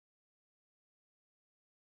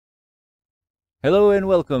Hello and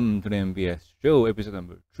welcome to the MBS Show, episode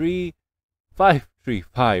number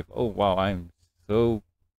 3535. Oh wow, I'm so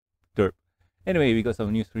derp. Anyway, we got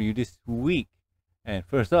some news for you this week. And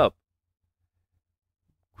first up,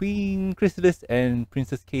 Queen Chrysalis and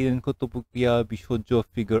Princess Kaden Kotobukiya Bishojo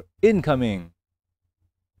figure incoming.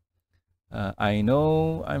 I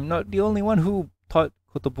know I'm not the only one who thought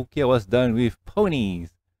Kotobukiya was done with ponies.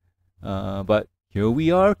 But here we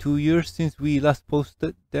are, 2 years since we last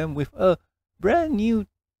posted them with a brand new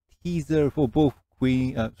teaser for both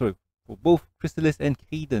for both Chrysalis and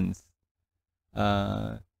Cadence.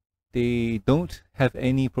 They don't have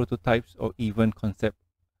any prototypes or even concept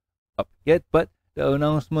up yet, but the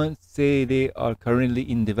announcements say they are currently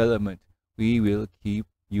in development. We will keep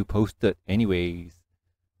you posted anyways.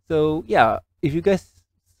 So yeah, if you guys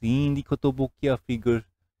seen the Kotobukiya figures,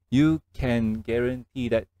 you can guarantee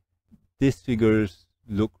that these figures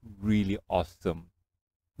look really awesome.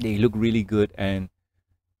 They look really good and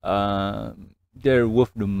they're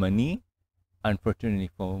worth the money. Unfortunately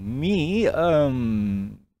for me,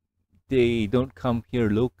 they don't come here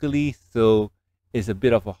locally, so it's a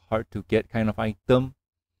bit of a hard to get kind of item.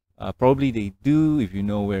 Probably they do if you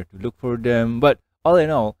know where to look for them. But all in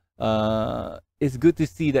all, it's good to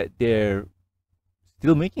see that they're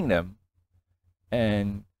still making them.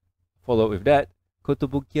 And follow up with that,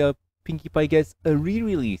 Kotobukiya Pinkie Pie gets a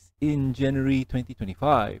re-release in January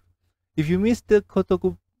 2025. If you missed the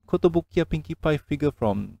Kotobukiya Pinkie Pie figure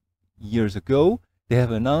from years ago, they have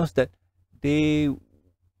announced that they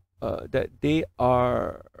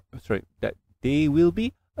will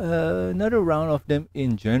be another round of them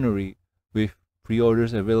in January, with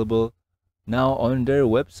pre-orders available now on their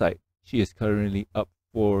website. She is currently up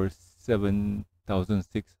for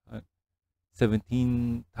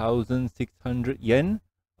 17,600 yen,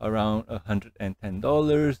 around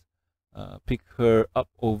 $110. Pick her up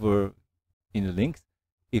over in the links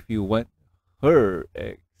if you want her.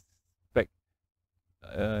 Expect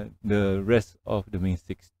the rest of the main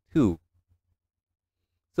six too.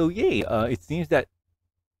 So yay! It seems that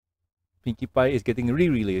Pinkie Pie is getting a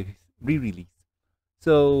re-release.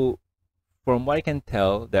 So from what I can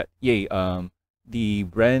tell, that yay, the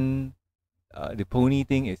brand, the pony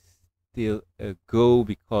thing is still a go,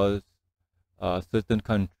 because certain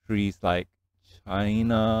countries like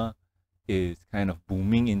China is kind of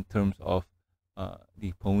booming in terms of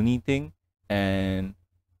the pony thing, and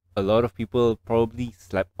a lot of people probably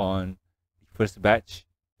slept on the first batch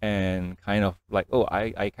and kind of like, oh,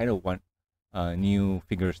 I kind of want new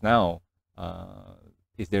figures now.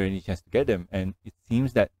 Is there any chance to get them? And it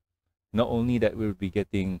seems that not only that we'll be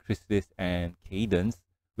getting Chrysalis and Cadence,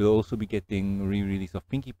 we'll also be getting re-release of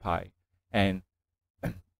Pinkie Pie. And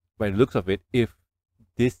by the looks of it, if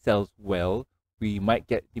this sells well, we might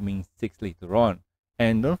get the main six later on.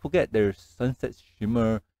 And don't forget, there's Sunset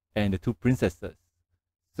Shimmer and the two princesses.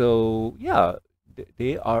 So yeah,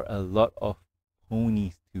 there are a lot of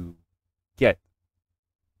ponies to get.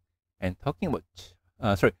 And talking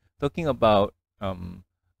about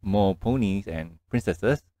more ponies and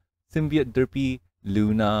princesses, Symbiote Derpy,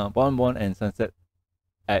 Luna, Bonbon, and Sunset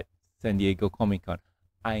at San Diego Comic Con.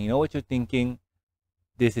 I know what you're thinking.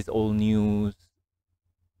 This is old news.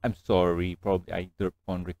 I'm sorry, probably I derped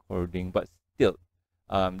on recording, but still,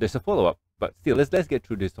 there's a follow up. But still, let's get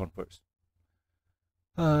through this one first.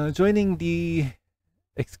 Joining the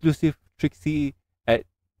exclusive Trixie at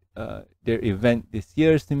their event this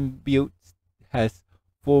year, Symbiote has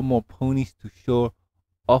 4 more ponies to show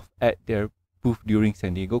off at their booth during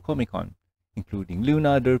San Diego Comic Con, including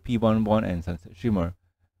Luna, Derpy, Bonbon, and Sunset Shimmer.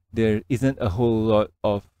 There isn't a whole lot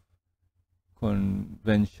of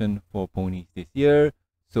convention for ponies this year,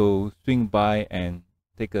 so swing by and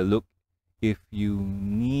take a look if you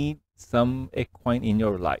need some equine in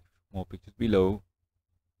your life. More pictures below.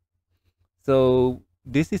 So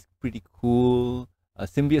this is pretty cool.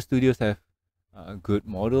 Symbiote Studios have good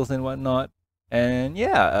models and whatnot, and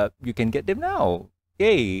yeah, you can get them now.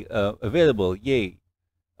 Yay! Available. Yay!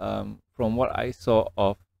 From what I saw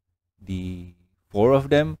of the 4 of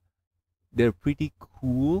them, they're pretty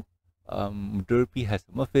cool. Derpy has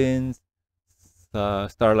muffins.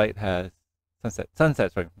 Starlight has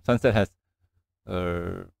Sunset has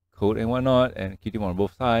her coat and whatnot, and Cutie on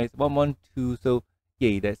both sides. Bonbon too. So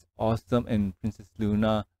yay, that's awesome. And Princess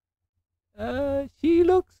Luna, she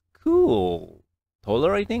looks cool.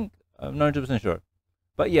 Taller, I think. I'm not 100% sure,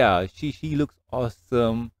 but yeah, she looks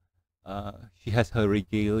awesome. She has her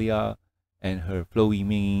regalia and her flowy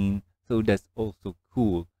mane, so that's also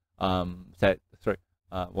cool. One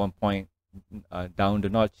point down the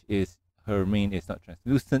notch is her mane is not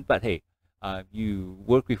translucent, but hey, you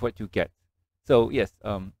work with what you get. So yes,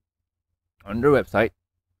 on their website.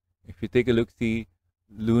 If you take a look, see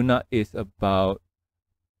Luna is about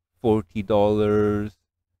 $40.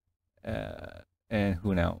 And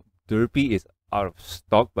who now? Derpy is out of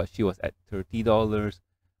stock, but she was at $30.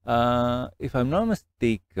 If I'm not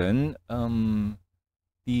mistaken,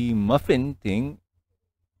 the muffin thing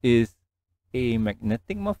is a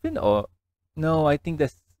magnetic muffin, or no? I think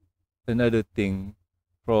that's another thing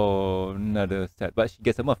from another set. But she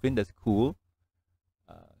gets a muffin. That's cool.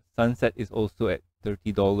 Sunset is also at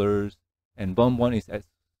 $30, and Bonbon is at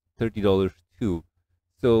 $30 too.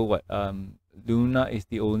 So what? Luna is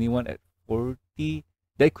the only one at 40.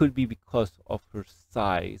 That could be because of her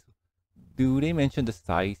size. Do they mention the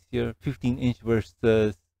size here? 15-inch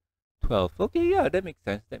versus 12. Okay, yeah, that makes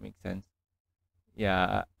sense. That makes sense.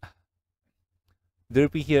 Yeah,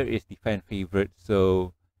 Derpy here is the fan favorite.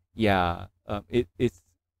 So yeah, it's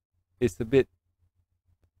a bit,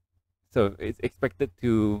 so it's expected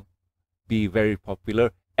to be very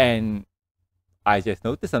popular. And I just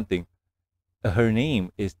noticed something. Her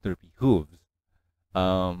name is Derpy Hooves.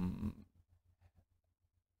 Um,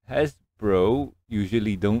 Hasbro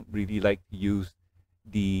usually don't really like to use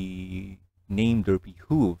the name Derpy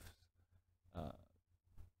Hooves. Uh,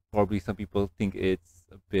 Probably some people think it's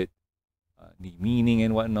a bit demeaning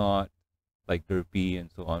and whatnot, like Derpy and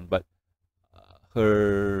so on. But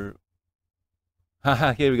her,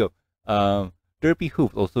 haha, here we go. Derpy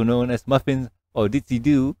Hooves, also known as Muffins or Ditsy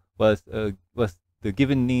Doo, was the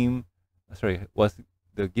given name. Was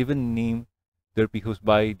the given name Derpy Hooves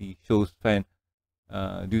by the show's fan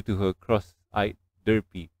due to her cross-eyed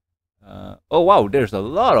Derpy. Oh wow, there's a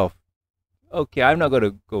lot of. Okay, I'm not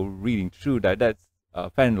gonna go reading through that. That's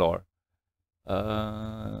fan lore.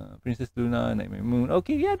 Princess Luna, Nightmare Moon.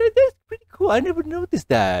 Okay, yeah, that's pretty cool. I never noticed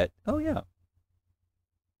that. Oh yeah.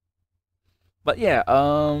 But yeah,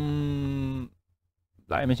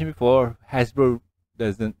 like I mentioned before, Hasbro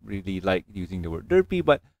doesn't really like using the word derpy,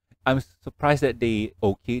 but I'm surprised that they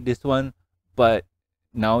okayed this one. But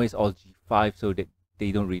now it's all G5, so that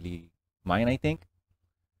they don't really mind, I think.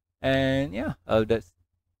 And yeah, that's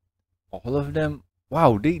all of them.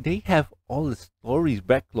 Wow, they have all the stories,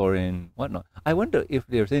 backlore and whatnot. I wonder if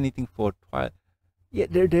there's anything for Twilight. Yeah,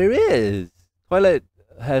 there is. Twilight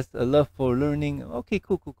has a love for learning. Okay,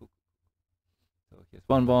 cool. So here's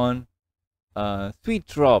Bonbon. Sweet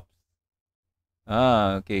Drops.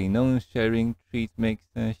 Ah, okay. Known sharing treats makes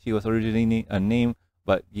sense. She was originally a name,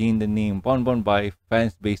 but gained the name Bonbon by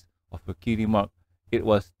fans based off her cutie mark. It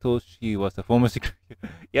was told she was a former secret.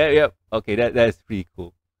 Yeah. Okay, that's pretty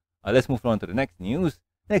cool. Let's move on to the next news.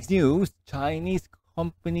 Next news: Chinese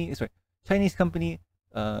company.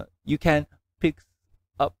 You can pick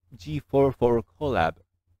up G4 for a collab.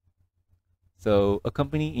 So a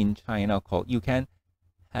company in China called YouCan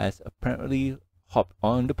has apparently hopped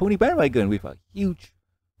on the pony bandwagon with a huge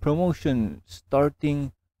promotion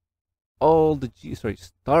starring all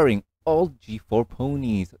G4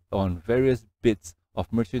 ponies on various bits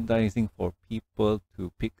of merchandising for people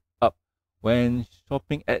to pick up when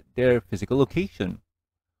shopping at their physical location.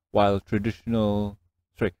 While traditionally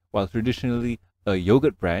a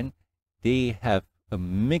yogurt brand, they have a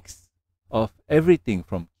mix of everything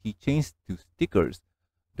from keychains to stickers.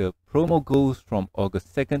 The promo goes from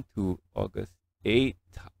August 2nd to August 8th.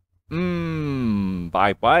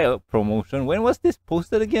 Bye a promotion. When was this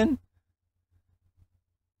posted again?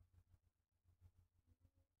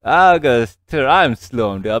 August 3rd. I'm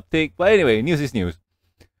slow on the uptake. But anyway, news is news.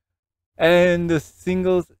 And the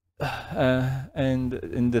singles and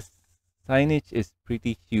the signage is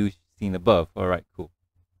pretty huge seen above. Alright, cool.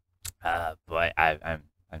 Boy, I'm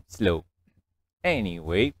slow.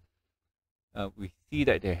 Anyway, we see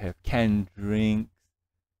that they have canned drinks,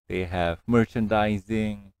 they have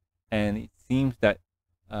merchandising, and it seems that,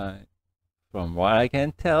 from what I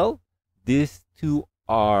can tell, these two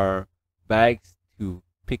are bags to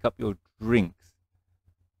pick up your drinks.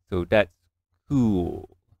 So that's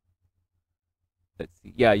cool. Let's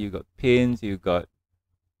see. Yeah, you got pins, you got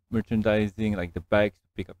merchandising like the bags to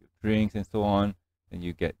pick up your drinks and so on. Then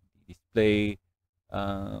you get the display.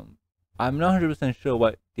 I'm not 100% sure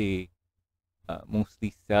what they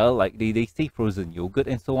mostly sell. Like they say frozen yogurt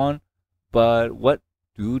and so on, but what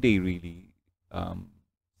do they really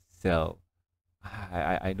sell?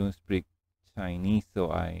 I don't speak Chinese,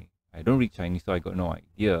 so I don't read Chinese, so I got no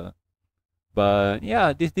idea. But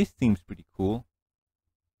yeah, this seems pretty cool.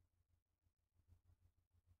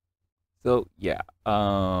 So yeah,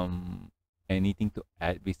 anything to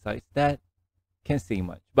add besides that? Can't say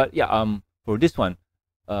much. But yeah, for this one,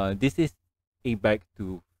 this is a bag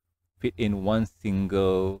to fit in one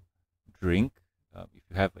single drink. If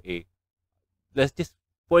you have a, let's just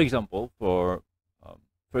For example, for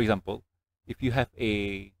example, if you have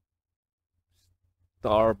a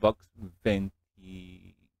Starbucks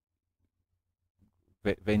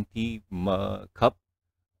cup,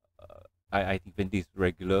 I think venti is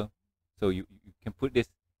regular, so you can put this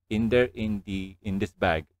in there in this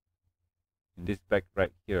bag,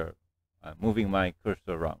 right here. Moving my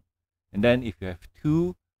cursor around, and then if you have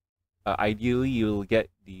two, ideally you'll get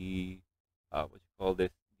the what you call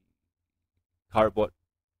this, cardboard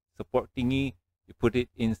support thingy. You put it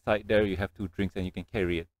inside there, you have two drinks and you can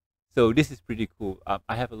carry it. So this is pretty cool.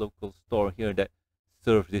 I have a local store here that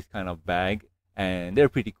serves this kind of bag, and they're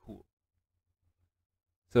pretty cool.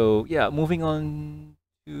 So yeah, moving on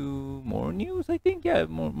to more news. I think yeah,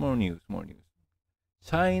 more news.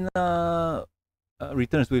 China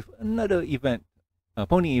returns with another event, a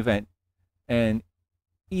pony event, and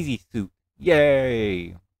easy suit.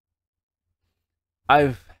 Yay!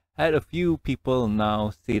 I've had a few people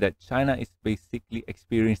now say that China is basically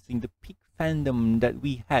experiencing the peak fandom that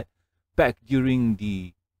we had back during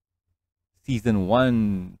the season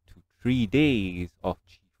 1 to 3 days of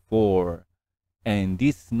G4, and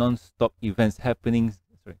these non-stop events happening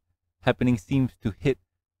seems to hit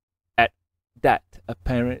at that.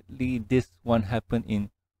 Apparently this one happened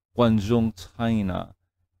in Guangzhou, China,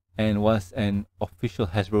 and was an official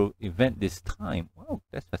Hasbro event this time. Wow,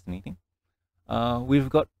 that's fascinating. We've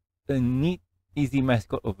got a neat easy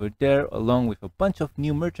mascot over there, along with a bunch of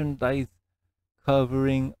new merchandise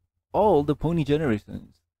covering all the pony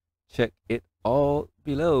generations. Check it all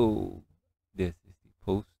below. This is the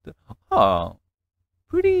poster. Oh,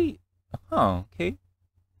 pretty. Okay.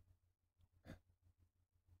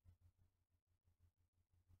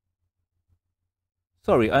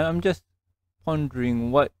 Sorry, I'm just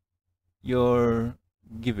pondering what you're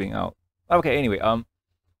giving out. Okay, anyway,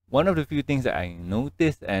 one of the few things that I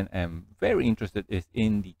noticed and am very interested is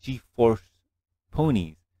in the G-Force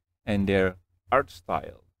ponies and their art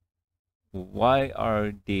style. Why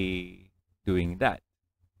are they doing that?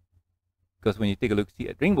 Because when you take a look, see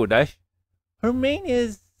at Rainbow Dash, her mane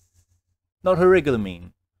is not her regular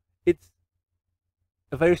mane. It's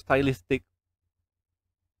a very stylistic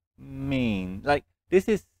mane. Like this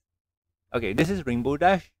is Rainbow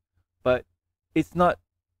Dash, but it's not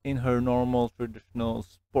in her normal traditional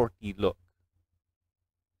sporty look.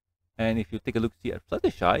 And if you take a look, see at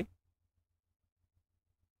Fluttershy,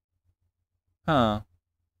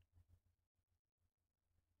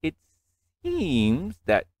 it seems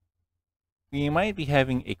that we might be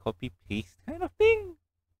having a copy paste kind of thing.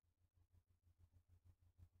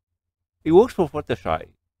 It works for Fluttershy.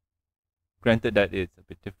 Granted that it's a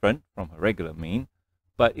bit different from her regular mane,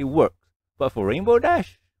 but it works. But for Rainbow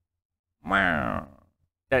Dash,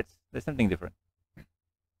 that's something different.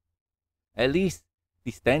 At least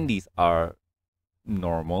the standees are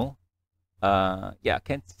normal. Yeah,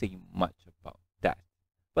 can't say much about that.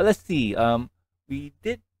 But let's see. We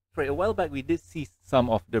did for a while back. We did see some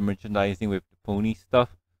of the merchandising with the pony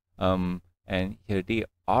stuff. And here they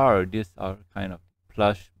are. These are kind of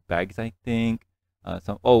plush bags, I think.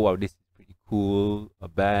 Oh wow, this is pretty cool.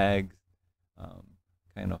 Bags.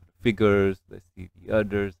 Kind of figures. Let's see the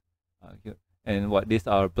others. Here. And what these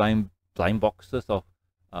are blind boxes of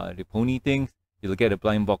the pony things. You'll get a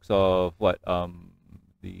blind box of what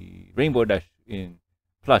the Rainbow Dash in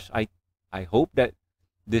plush. I hope that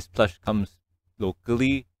this plush comes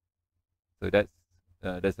locally, so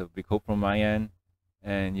that's a big hope from my end.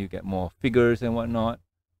 And you get more figures and whatnot.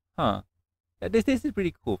 Yeah, this is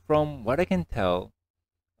pretty cool. From what I can tell,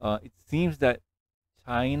 it seems that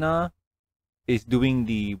China is doing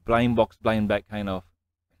the blind box blind bag kind of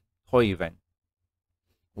toy event,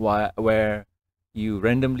 where you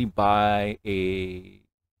randomly buy a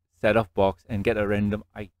set of box and get a random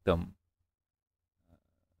item.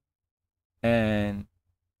 And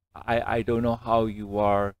I don't know how you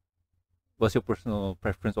are. What's your personal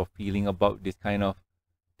preference or feeling about this kind of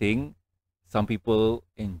thing? Some people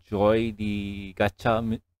enjoy the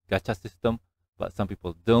gacha system, but some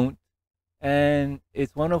people don't. And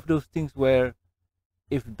it's one of those things where,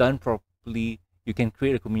 if done properly, you can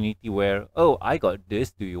create a community where, oh, I got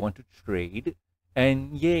this. Do you want to trade?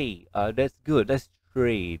 And yay, that's good. Let's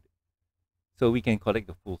trade. So we can collect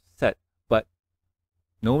the full set. But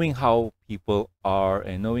knowing how people are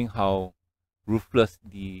and knowing how ruthless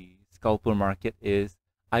the scalper market is,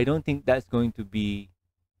 I don't think that's going to be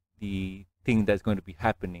the thing that's going to be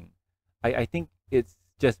happening. I think it's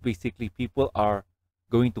just basically people are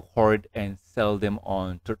going to hoard and sell them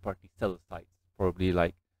on third-party seller sites, probably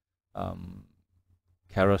like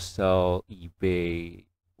Carousel, eBay,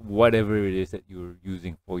 whatever it is that you're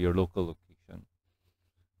using for your local location.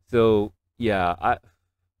 So yeah,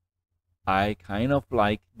 I kind of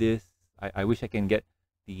like this. I wish I can get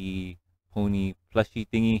the pony plushie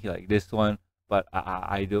thingy like this one, but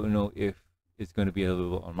I don't know if it's going to be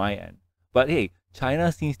available on my end. But hey,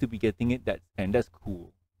 China seems to be getting it, and that's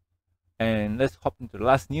cool. And let's hop into the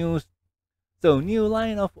last news. So, new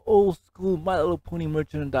line of old school My Little Pony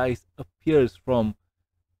merchandise appears from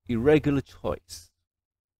Irregular Choice.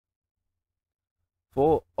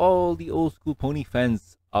 For all the old school pony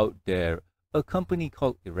fans out there, a company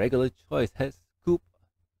called Irregular Choice has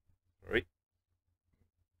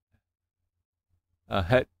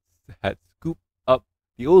had scooped up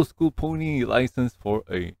the old school pony license for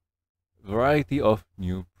a variety of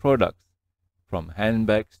new products, from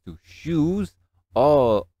handbags to shoes.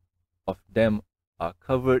 All of them are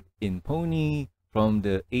covered in pony from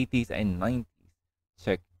the 80s and 90s.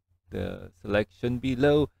 Check the selection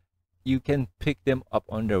below. You can pick them up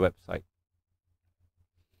on their website.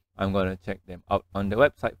 I'm gonna check them out on the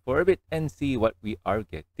website for a bit and see what we are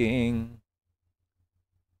getting.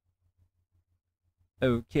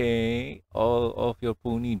 Okay, all of your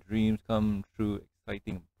pony dreams come true.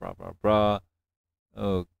 Exciting, blah blah blah.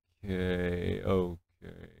 Okay,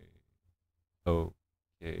 okay.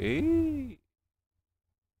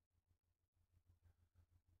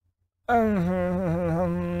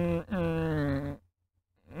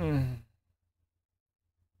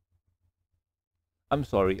 I'm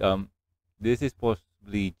sorry. This is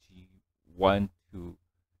possibly G1 to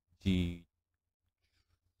G2,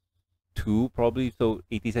 probably. So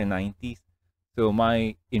 80s and 90s. So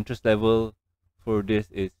my interest level for this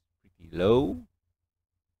is pretty low.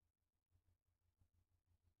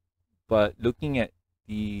 But looking at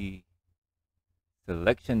the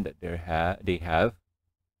selection that they have,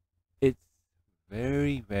 it's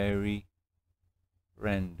very, very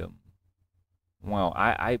random. Wow,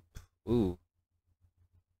 ooh.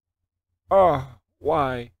 Oh,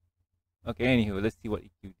 why? Okay, anywho, let's see what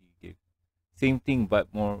EQD gives. Same thing,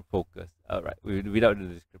 but more focused. Alright, without the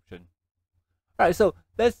description. Alright, so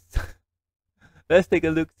let's let's take a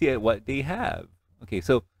look, see at what they have. Okay,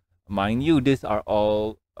 so mind you, these are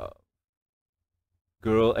all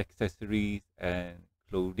girl accessories and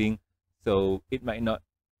clothing, so it might not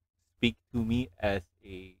speak to me as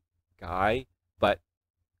a guy, but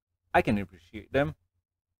I can appreciate them.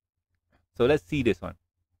 So let's see this one.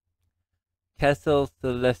 Castle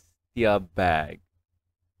Celestia bag.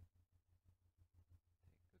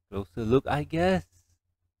 Closer look, I guess.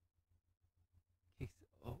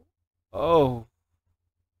 Oh,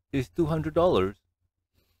 it's $200.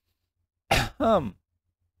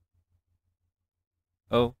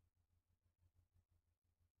 Oh.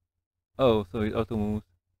 Oh, so it auto moves.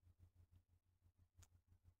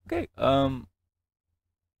 Okay.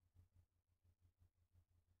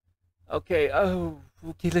 Okay. Oh.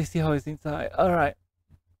 Okay. Let's see how it's inside. All right.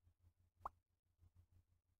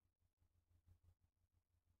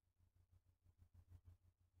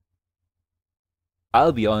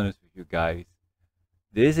 I'll be honest with you guys.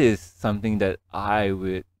 This is something that I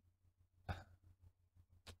would.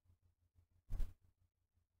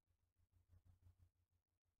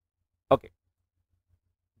 Okay.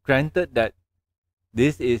 Granted that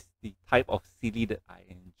this is the type of silly that I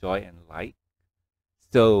enjoy and like,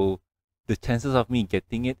 so the chances of me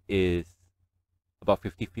getting it is about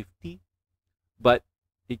 50-50. But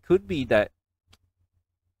it could be that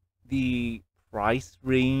the price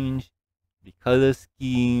range, the color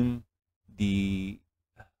scheme, the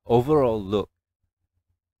overall look,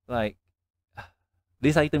 like,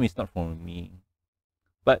 this item is not for me.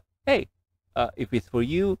 But hey, if it's for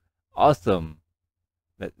you, awesome.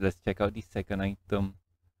 Let's check out the second item.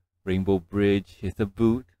 Rainbow Bridge is a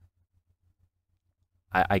boot.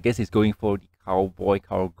 I guess it's going for the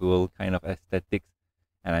cowgirl kind of aesthetics,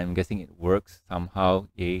 and I'm guessing it works somehow.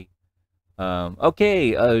 Yay.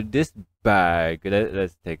 Okay, this bag.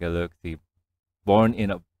 Let's take a look. See, born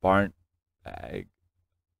in a barn bag.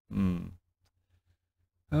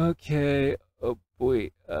 Okay. Oh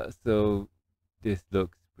boy. So this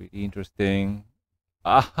looks pretty interesting.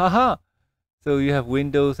 Ah, so you have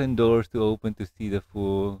windows and doors to open to see the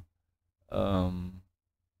full.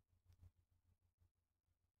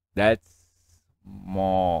 That's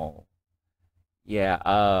small.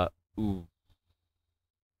 Yeah. Ooh.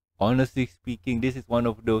 Honestly speaking, this is one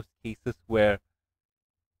of those cases where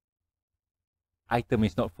item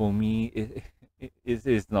is not for me.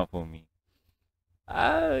 It's not for me.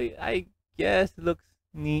 I guess looks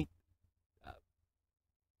neat.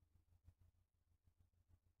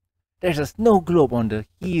 There's a snow globe on the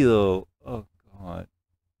heel. Oh god.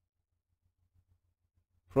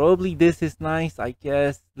 Probably this is nice, I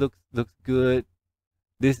guess. Looks good.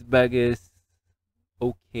 This bag is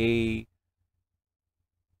okay.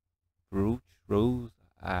 approach rose,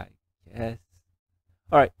 I guess.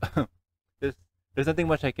 All right. there's there's nothing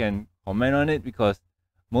much I can comment on it because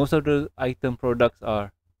most of the item products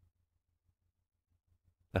are.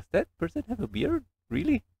 Does that person have a beard?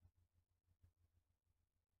 Really?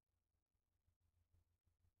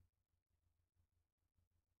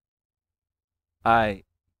 I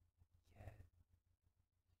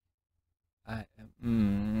I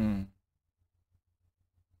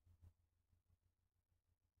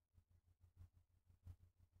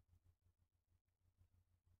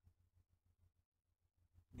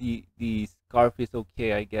the scarf is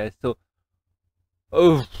okay, I guess. So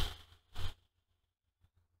oh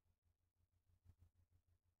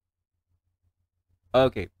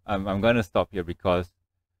okay. I'm gonna stop here because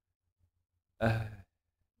uh,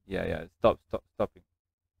 yeah, stopping.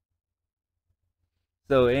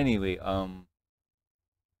 So anyway, I'm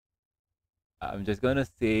just gonna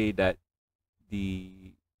say that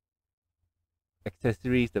the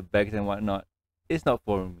accessories, the bags and whatnot, is not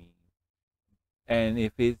for me. And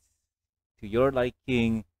if it's to your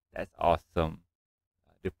liking, that's awesome.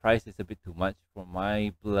 The price is a bit too much for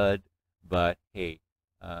my blood, but hey,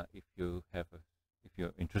 if you have if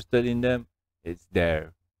you're interested in them, it's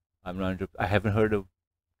there. I haven't heard of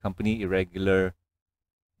company irregular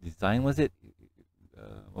design. Was it?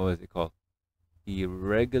 What was it called?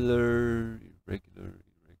 Irregular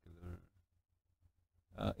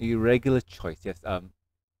choice. Yes.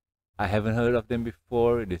 I haven't heard of them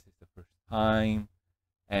before. This is the first time,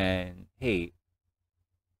 and hey,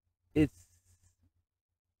 it's.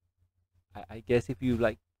 I guess if you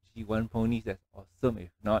like G1 ponies, that's awesome.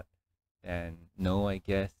 If not, then no, I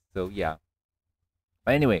guess. So yeah.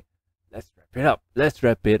 But anyway, let's wrap it up. Let's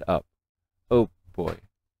wrap it up. Oh boy.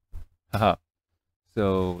 Haha.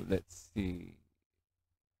 So let's see.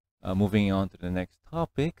 Moving on to the next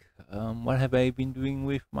topic. What have I been doing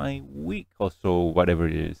with my week or so, whatever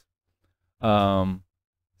it is. Um,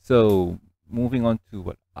 so moving on to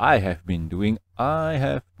what I have been doing. I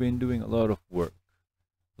have been doing a lot of work.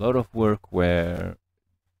 A lot of work where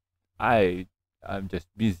I'm just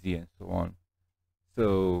busy and so on.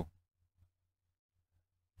 So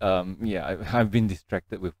yeah, I've been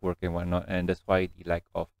distracted with work and whatnot, and that's why the lack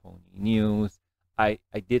of pony news. I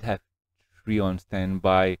did have three on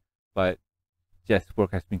standby, but just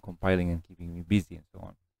work has been compiling and keeping me busy and so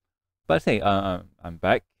on. But say, I'm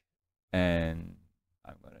back, and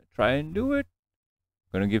I'm gonna try and do it.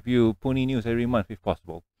 Gonna give you pony news every month if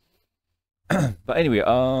possible. But anyway,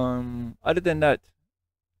 other than that,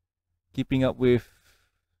 keeping up with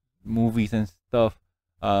movies and stuff.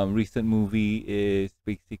 Recent movie is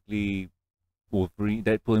basically Wolverine,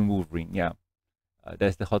 Deadpool and Wolverine. Yeah,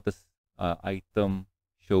 that's the hottest item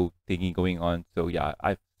show thingy going on. So yeah,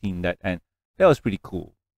 I've seen that, and that was pretty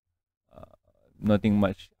cool. Uh, Nothing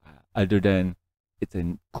much other than it's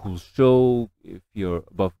a cool show. If you're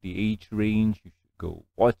above the age range, you should go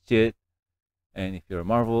watch it. And if you're a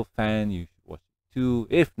Marvel fan, you should watch it too.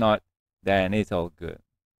 If not, then it's all good.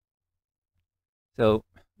 So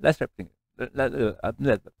let's wrap things.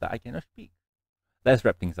 I cannot speak. Let's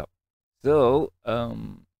wrap things up. So,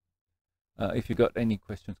 if you got any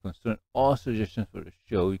questions, concerns, or suggestions for the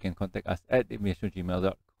show, you can contact us at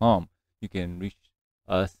mbsshowgmail.com. You can reach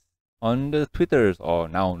us on the Twitters, or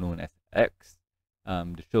now known as X.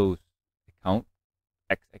 The show's account,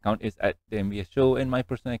 X account, is at the MBS Show, and my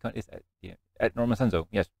personal account is at Norman Sanzo.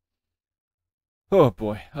 Yes. Oh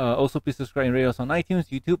boy. Also, please subscribe and rate us on iTunes,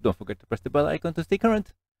 YouTube. Don't forget to press the bell icon to stay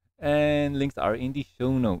current. And links are in the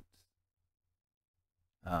show notes.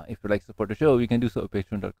 If you'd like to support the show, you can do so at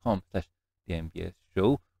patreon.com/the MBS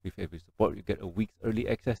Show. With every support, you get a week's early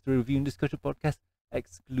access to review and discussion podcast,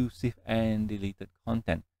 exclusive and deleted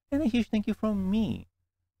content. And a huge thank you from me.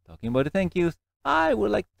 Talking about the thank yous, I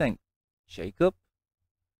would like to thank Jacob,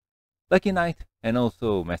 Lucky Knight, and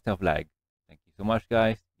also Master of Lag. Thank you so much,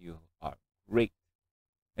 guys. You are great.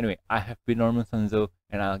 Anyway, I have been Norman Sanzo,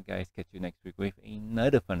 and I'll guys catch you next week with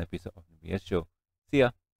another fun episode of the MBS Show. See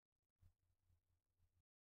ya.